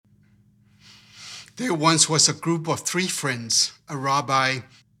There once was a group of three friends, a rabbi,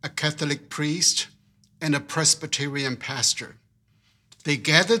 a Catholic priest, and a Presbyterian pastor. They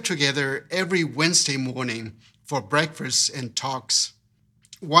gathered together every Wednesday morning for breakfast and talks.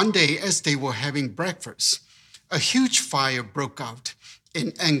 One day, as they were having breakfast, a huge fire broke out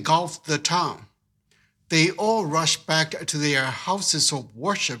and engulfed the town. They all rushed back to their houses of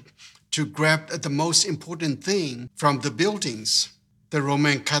worship to grab the most important thing from the buildings. The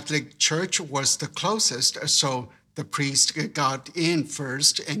Roman Catholic Church was the closest, so the priest got in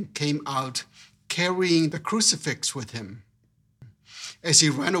first and came out carrying the crucifix with him. As he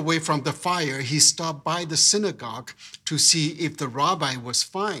ran away from the fire, he stopped by the synagogue to see if the rabbi was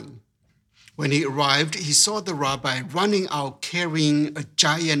fine. When he arrived, he saw the rabbi running out carrying a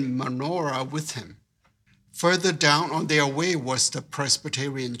giant menorah with him. Further down on their way was the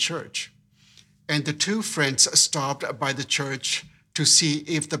Presbyterian Church, and the two friends stopped by the church to see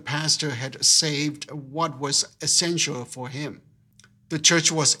if the pastor had saved what was essential for him. The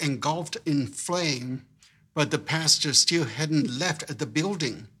church was engulfed in flame, but the pastor still hadn't left the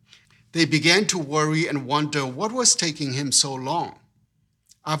building. They began to worry and wonder what was taking him so long.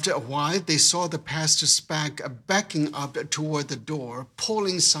 After a while, they saw the pastor's back backing up toward the door,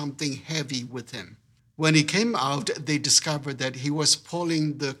 pulling something heavy with him. When he came out, they discovered that he was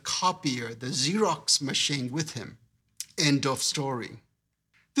pulling the copier, the Xerox machine, with him. End of story.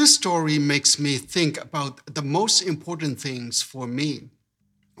 This story makes me think about the most important things for me.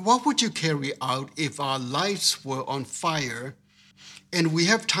 What would you carry out if our lives were on fire and we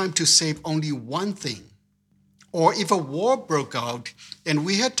have time to save only one thing? Or if a war broke out and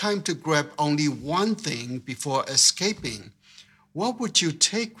we had time to grab only one thing before escaping, what would you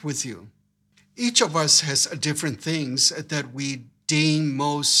take with you? Each of us has different things that we deem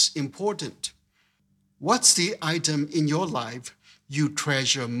most important. What's the item in your life you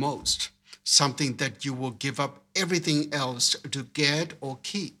treasure most? Something that you will give up everything else to get or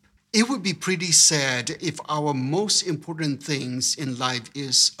keep. It would be pretty sad if our most important things in life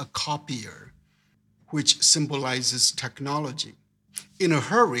is a copier, which symbolizes technology. In a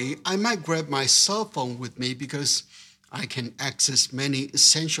hurry, I might grab my cell phone with me because I can access many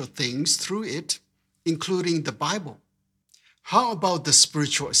essential things through it, including the Bible. How about the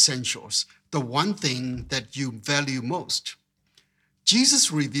spiritual essentials, the one thing that you value most?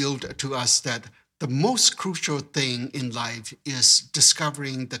 Jesus revealed to us that the most crucial thing in life is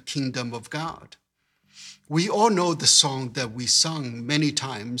discovering the kingdom of God. We all know the song that we sung many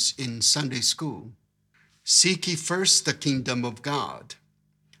times in Sunday school. Seek ye first the kingdom of God.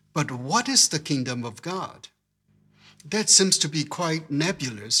 But what is the kingdom of God? That seems to be quite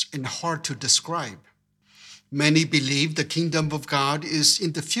nebulous and hard to describe. Many believe the kingdom of God is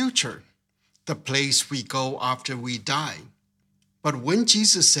in the future, the place we go after we die. But when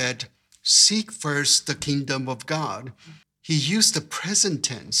Jesus said, "Seek first the kingdom of God," he used the present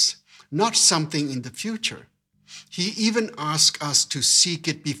tense, not something in the future. He even asked us to seek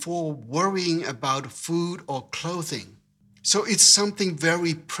it before worrying about food or clothing. So it's something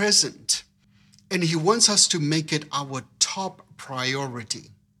very present, and he wants us to make it our top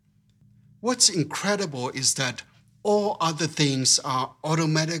priority. What's incredible is that all other things are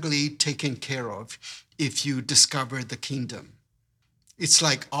automatically taken care of if you discover the kingdom. It's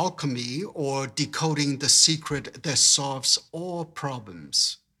like alchemy or decoding the secret that solves all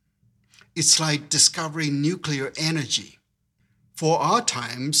problems. It's like discovering nuclear energy. For our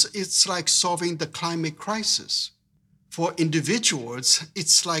times, it's like solving the climate crisis. For individuals,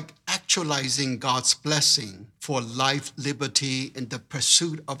 it's like actualizing God's blessing for life, liberty, and the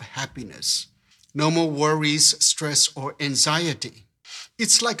pursuit of happiness. No more worries, stress, or anxiety.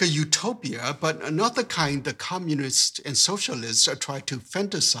 It's like a utopia, but not the kind the communists and socialists try to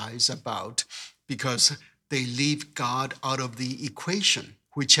fantasize about because they leave God out of the equation,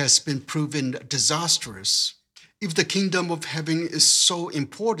 which has been proven disastrous. If the kingdom of heaven is so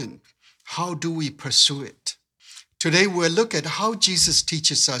important, how do we pursue it? Today, we'll look at how Jesus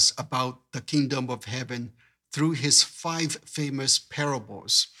teaches us about the kingdom of heaven through his 5 famous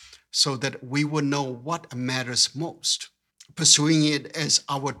parables so that we will know what matters most, pursuing it as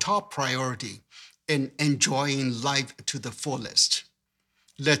our top priority and enjoying life to the fullest.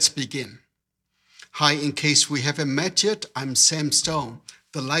 Let's begin. Hi, in case we haven't met yet, I'm Sam Stone,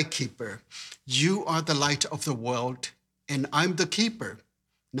 the light keeper. You are the light of the world, and I'm the keeper.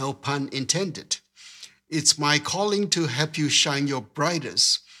 No pun intended. It's my calling to help you shine your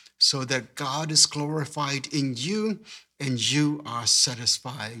brightest so that God is glorified in you and you are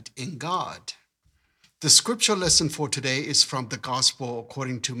satisfied in God. The scripture lesson for today is from the Gospel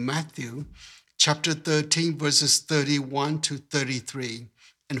according to Matthew, chapter 13, verses 31 to 33,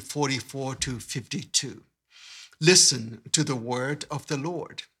 and 44 to 52. Listen to the word of the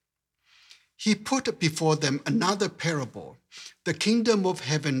Lord. He put before them another parable. The kingdom of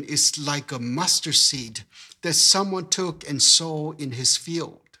heaven is like a mustard seed that someone took and sowed in his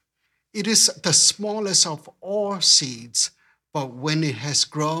field. It is the smallest of all seeds, but when it has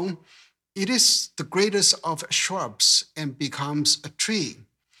grown, it is the greatest of shrubs and becomes a tree,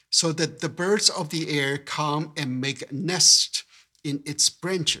 so that the birds of the air come and make nests in its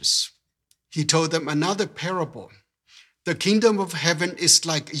branches. He told them another parable. The kingdom of heaven is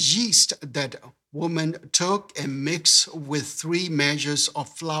like yeast that woman took and mixed with 3 measures of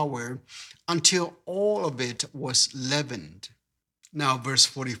flour until all of it was leavened. Now, verse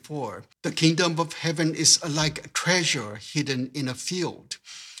 44. The kingdom of heaven is like a treasure hidden in a field,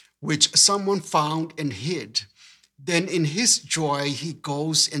 which someone found and hid. Then in his joy, he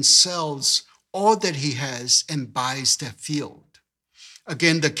goes and sells all that he has and buys that field.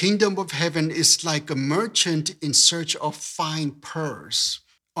 Again, the kingdom of heaven is like a merchant in search of fine pearls.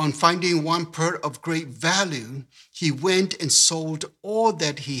 On finding one pearl of great value, he went and sold all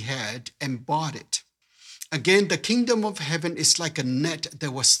that he had and bought it. Again, the kingdom of heaven is like a net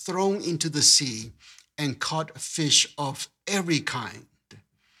that was thrown into the sea and caught fish of every kind.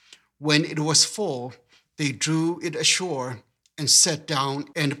 When it was full, they drew it ashore and sat down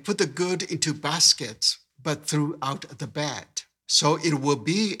and put the good into baskets, but threw out the bad. So it will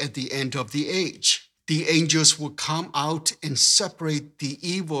be at the end of the age. The angels will come out and separate the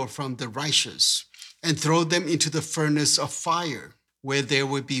evil from the righteous and throw them into the furnace of fire, where there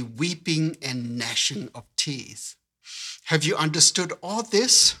will be weeping and gnashing of teeth. Have you understood all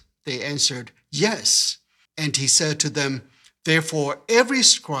this? They answered, yes. And he said to them, therefore, every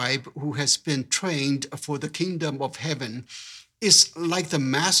scribe who has been trained for the kingdom of heaven is like the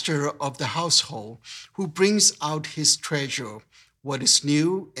master of the household who brings out his treasure, what is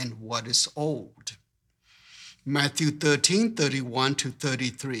new and what is old. Matthew 13, 31 to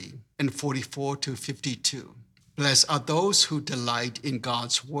 33 and 44 to 52. Blessed are those who delight in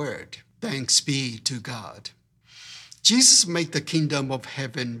God's word. Thanks be to God. Jesus made the kingdom of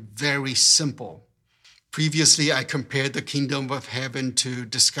heaven very simple. Previously, I compared the kingdom of heaven to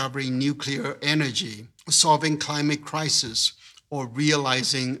discovering nuclear energy, solving climate crisis, or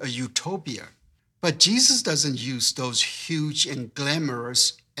realizing a utopia. But Jesus doesn't use those huge and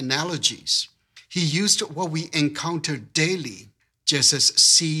glamorous analogies. He used what we encounter daily, just as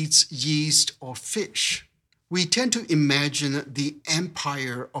seeds, yeast, or fish. We tend to imagine the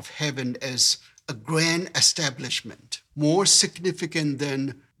empire of heaven as a grand establishment, more significant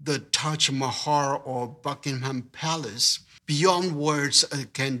than the Taj Mahal or Buckingham Palace, beyond words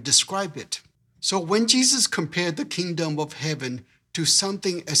can describe it. So when Jesus compared the kingdom of heaven to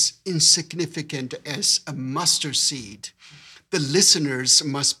something as insignificant as a mustard seed, the listeners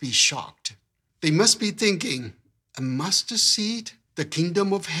must be shocked. They must be thinking, a mustard seed? The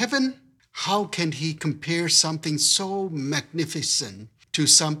kingdom of heaven? How can he compare something so magnificent to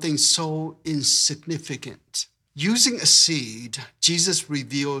something so insignificant? Using a seed, Jesus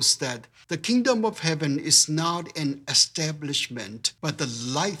reveals that the kingdom of heaven is not an establishment, but the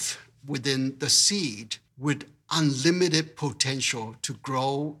life within the seed with unlimited potential to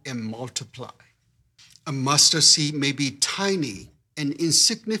grow and multiply. A mustard seed may be tiny and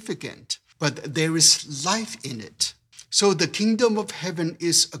insignificant, but there is life in it. So the kingdom of heaven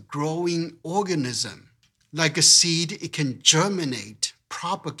is a growing organism. Like a seed, it can germinate,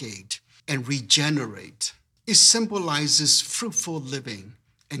 propagate, and regenerate. It symbolizes fruitful living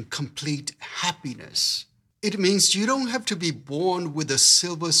and complete happiness. It means you don't have to be born with a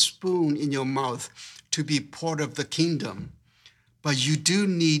silver spoon in your mouth to be part of the kingdom, but you do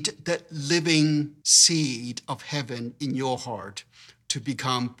need that living seed of heaven in your heart to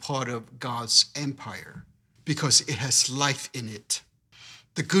become part of God's empire, because it has life in it.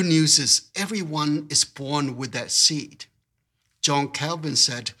 The good news is everyone is born with that seed. John Calvin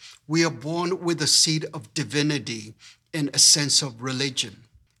said, we are born with a seed of divinity and a sense of religion.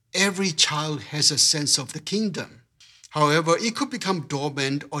 Every child has a sense of the kingdom. However, it could become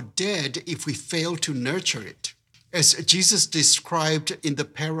dormant or dead if we fail to nurture it. As Jesus described in the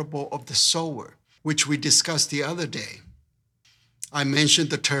parable of the sower, which we discussed the other day. I mentioned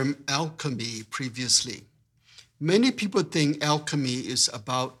the term alchemy previously. Many people think alchemy is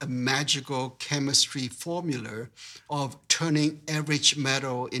about a magical chemistry formula of turning average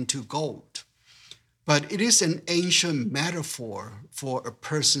metal into gold. But it is an ancient metaphor for a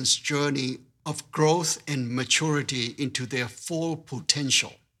person's journey of growth and maturity into their full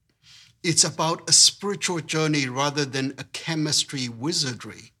potential. It's about a spiritual journey rather than a chemistry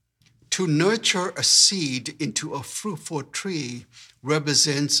wizardry. To nurture a seed into a fruitful tree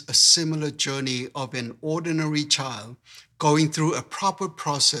represents a similar journey of an ordinary child going through a proper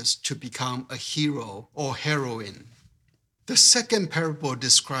process to become a hero or heroine. The second parable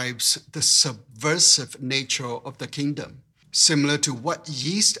describes the subversive nature of the kingdom, similar to what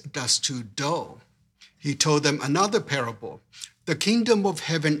yeast does to dough. He told them another parable. The kingdom of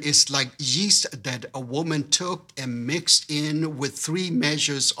heaven is like yeast that a woman took and mixed in with 3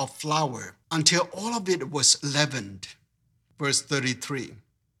 measures of flour until all of it was leavened. Verse 33.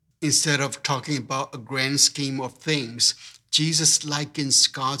 Instead of talking about a grand scheme of things, Jesus likens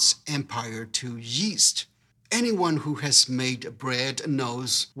God's empire to yeast. Anyone who has made bread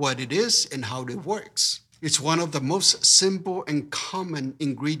knows what it is and how it works. It's one of the most simple and common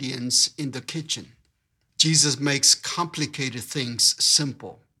ingredients in the kitchen. Jesus makes complicated things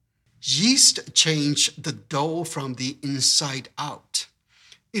simple. Yeast changed the dough from the inside out.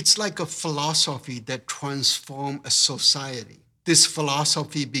 It's like a philosophy that transforms a society. This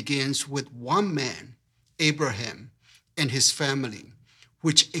philosophy begins with one man, Abraham, and his family,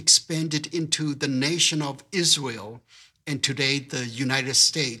 which expanded into the nation of Israel and today the United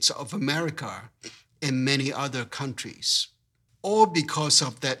States of America and many other countries. All because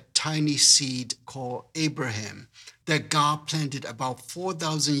of that tiny seed called Abraham that God planted about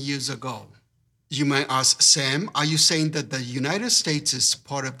 4,000 years ago. You might ask, Sam, are you saying that the United States is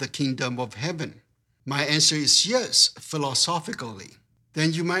part of the kingdom of heaven? My answer is yes, philosophically.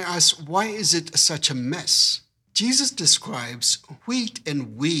 Then you might ask, why is it such a mess? Jesus describes wheat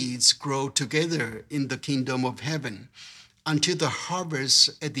and weeds grow together in the kingdom of heaven until the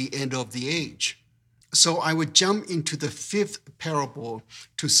harvest at the end of the age. So I would jump into the 5th parable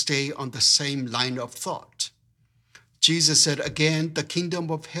to stay on the same line of thought. Jesus said again, the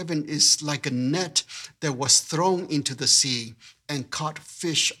kingdom of heaven is like a net that was thrown into the sea and caught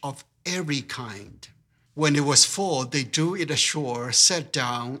fish of every kind. When it was full, they drew it ashore, sat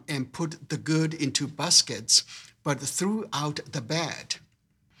down, and put the good into baskets, but threw out the bad.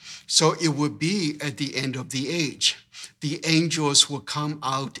 So it would be at the end of the age. The angels will come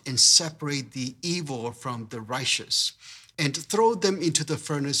out and separate the evil from the righteous and throw them into the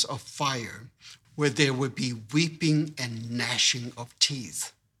furnace of fire, where there will be weeping and gnashing of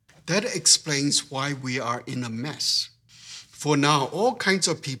teeth. That explains why we are in a mess. For now, all kinds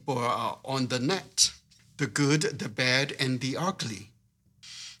of people are on the net, the good, the bad, and the ugly.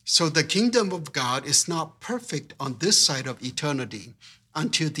 So the kingdom of God is not perfect on this side of eternity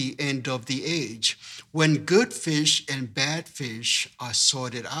until the end of the age, when good fish and bad fish are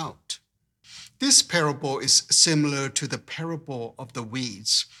sorted out. This parable is similar to the parable of the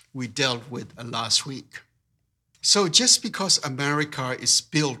weeds we dealt with last week. So just because America is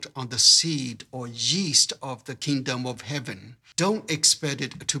built on the seed or yeast of the kingdom of heaven, don't expect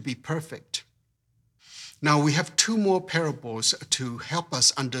it to be perfect. Now we have 2 more parables to help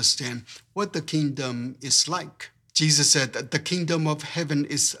us understand what the kingdom is like. Jesus said that the kingdom of heaven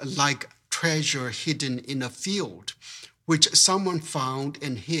is like treasure hidden in a field, which someone found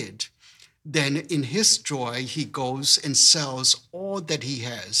and hid. Then in his joy, he goes and sells all that he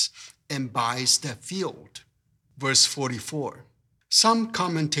has and buys that field. Verse 44. Some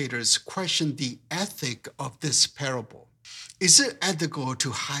commentators question the ethic of this parable. Is it ethical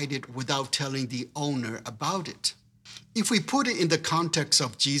to hide it without telling the owner about it? If we put it in the context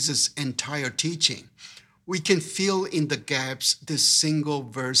of Jesus' entire teaching, we can fill in the gaps this single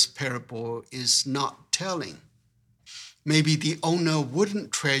verse parable is not telling. Maybe the owner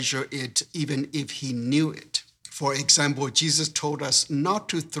wouldn't treasure it even if he knew it. For example, Jesus told us not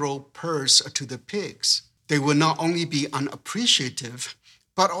to throw pearls to the pigs. They will not only be unappreciative,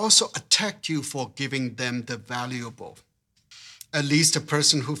 but also attack you for giving them the valuable. At least the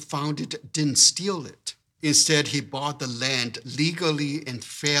person who found it didn't steal it. Instead, he bought the land legally and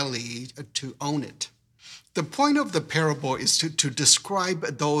fairly to own it. The point of the parable is to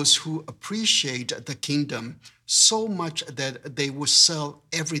describe those who appreciate the kingdom so much that they will sell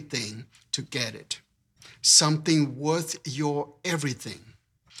everything to get it. Something worth your everything.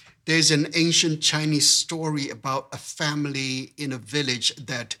 There's an ancient Chinese story about a family in a village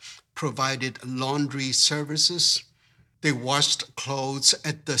that provided laundry services. They washed clothes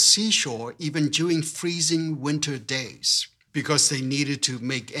at the seashore even during freezing winter days because they needed to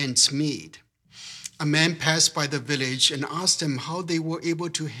make ends meet. A man passed by the village and asked them how they were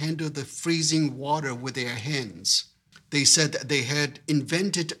able to handle the freezing water with their hands. They said that they had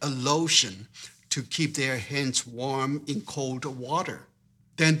invented a lotion to keep their hands warm in cold water.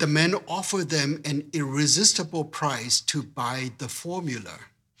 Then the man offered them an irresistible price to buy the formula.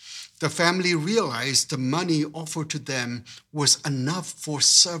 The family realized the money offered to them was enough for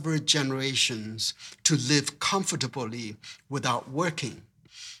several generations to live comfortably without working.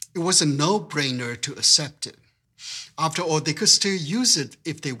 It was a no-brainer to accept it. After all, they could still use it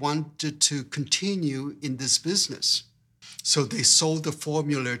if they wanted to continue in this business. So they sold the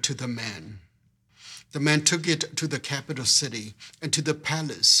formula to the man. The man took it to the capital city and to the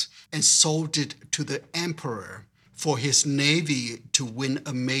palace and sold it to the emperor for his navy to win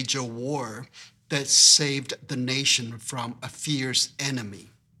a major war that saved the nation from a fierce enemy.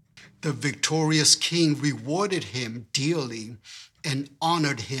 The victorious king rewarded him dearly and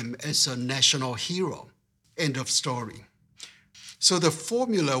honored him as a national hero. End of story. So the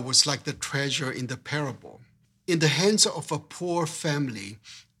formula was like the treasure in the parable. In the hands of a poor family,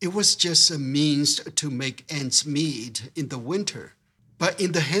 it was just a means to make ends meet in the winter. But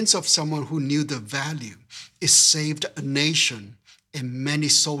in the hands of someone who knew the value, it saved a nation and many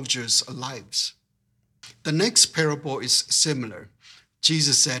soldiers' lives. The next parable is similar.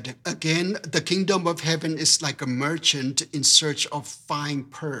 Jesus said, "Again, the kingdom of heaven is like a merchant in search of fine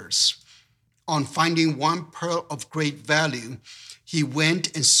pearls. On finding one pearl of great value, he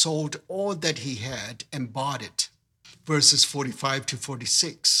went and sold all that he had and bought it." Verses 45 to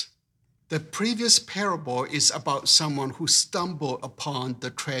 46. The previous parable is about someone who stumbled upon the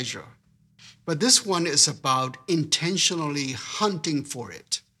treasure. But this one is about intentionally hunting for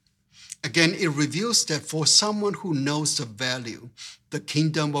it. Again, it reveals that for someone who knows the value, the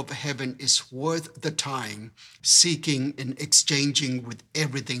kingdom of heaven is worth the time seeking and exchanging with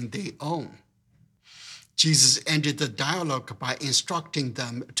everything they own. Jesus ended the dialogue by instructing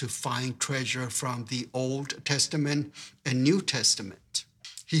them to find treasure from the Old Testament and New Testament.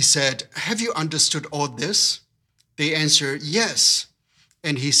 He said, "Have you understood all this?" They answered, "Yes."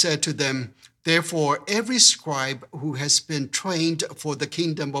 And he said to them, "Therefore, every scribe who has been trained for the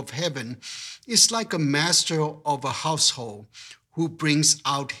kingdom of heaven is like a master of a household who brings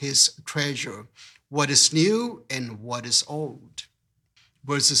out his treasure, what is new and what is old."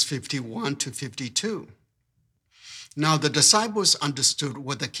 Verses 51 to 52. Now the disciples understood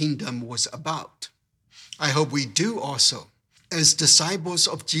what the kingdom was about. I hope we do also. As disciples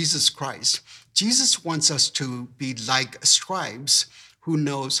of Jesus Christ, Jesus wants us to be like scribes who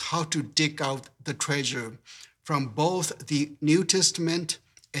knows how to dig out the treasure from both the New Testament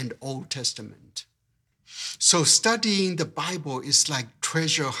and Old Testament. So studying the Bible is like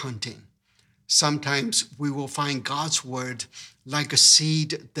treasure hunting. Sometimes we will find God's word like a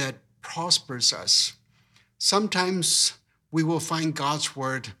seed that prospers us. Sometimes we will find God's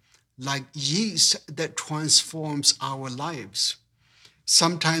word like yeast that transforms our lives.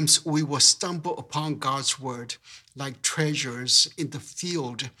 Sometimes we will stumble upon God's word like treasures in the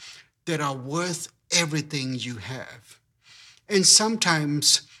field that are worth everything you have. And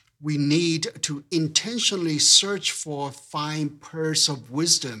sometimes we need to intentionally search for fine pearls of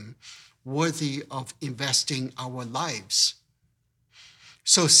wisdom worthy of investing our lives.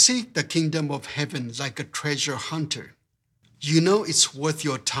 So seek the kingdom of heaven like a treasure hunter. You know it's worth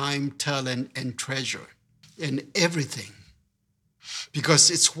your time, talent, and treasure, and everything, because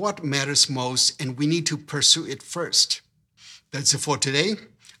it's what matters most, and we need to pursue it first. That's it for today.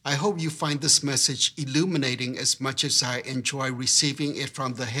 I hope you find this message illuminating as much as I enjoy receiving it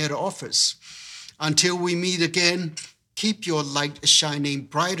from the head office. Until we meet again, keep your light shining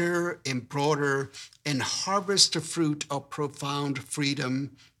brighter and broader and harvest the fruit of profound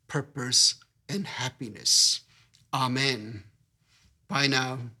freedom, purpose, and happiness. Amen. Bye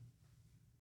now.